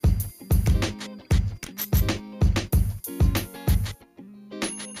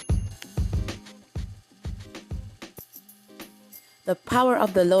The power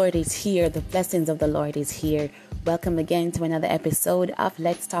of the Lord is here. The blessings of the Lord is here. Welcome again to another episode of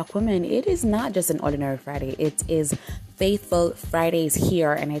Let's Talk Women. It is not just an ordinary Friday. It is Faithfull Friday'S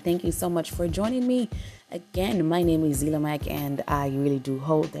here. And I thank you so much for joining me. Again, my name is Zila Mac, and I really do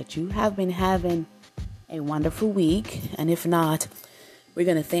hope that you have been having a wonderful week. And if not, we're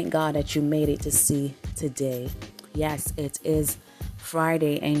going to thank God that you made it to see today. Yes, it is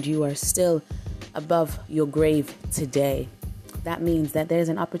Friday and you are still above your grave today. That means that there's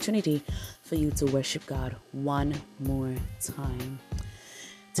an opportunity for you to worship God one more time.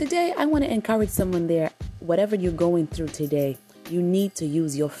 Today, I want to encourage someone there. Whatever you're going through today, you need to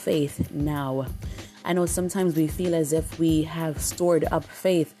use your faith now. I know sometimes we feel as if we have stored up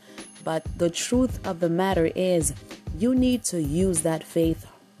faith, but the truth of the matter is you need to use that faith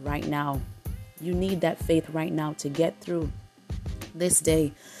right now. You need that faith right now to get through this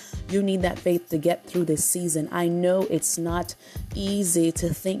day. You need that faith to get through this season. I know it's not easy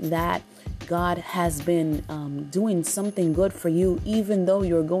to think that God has been doing something good for you, even though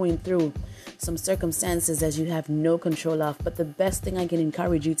you're going through some circumstances that you have no control of. But the best thing I can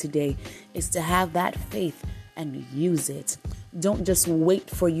encourage you today is to have that faith and use it. Don't just wait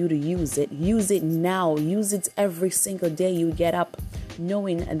for you to use it. Use it now. Use it every single day you get up,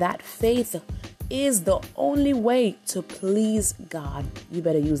 knowing that faith is the only way to please God. You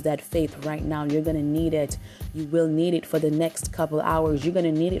better use that faith right now. You're going to need it. You will need it for the next couple hours. You're going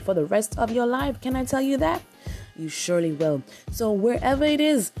to need it for the rest of your life. Can I tell you that? You surely will. So wherever it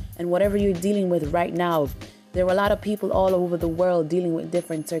is and whatever you're dealing with right now, there are a lot of people all over the world dealing with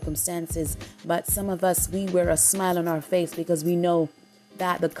different circumstances. But some of us, we wear a smile on our face because we know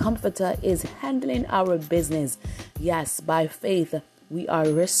that the Comforter is handling our business. Yes, by faith, we are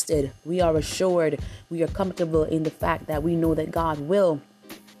rested, we are assured, we are comfortable in the fact that we know that God will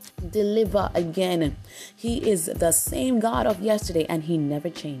deliver again. He is the same God of yesterday and he never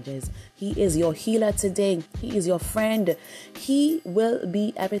changes. He is your healer today. He is your friend. He will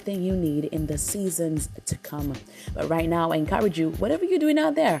be everything you need in the seasons to come. But right now, I encourage you, whatever you're doing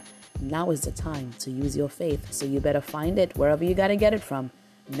out there, now is the time to use your faith. So you better find it wherever you got to get it from.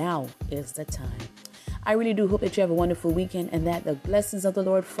 Now is the time. I really do hope that you have a wonderful weekend and that the blessings of the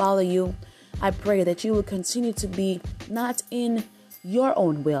Lord follow you. I pray that you will continue to be not in your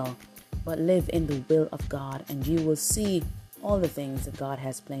own will, but live in the will of God, and you will see all the things that God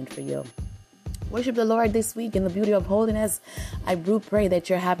has planned for you. Worship the Lord this week in the beauty of holiness. I do pray that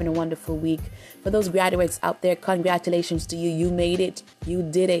you're having a wonderful week. For those graduates out there, congratulations to you. You made it. You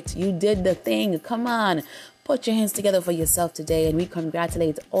did it. You did the thing. Come on. Put your hands together for yourself today, and we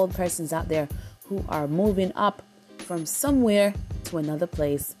congratulate all persons out there who are moving up from somewhere to another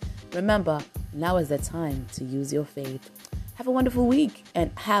place. Remember, now is the time to use your faith. Have a wonderful week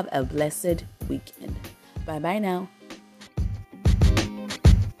and have a blessed weekend. Bye-bye now.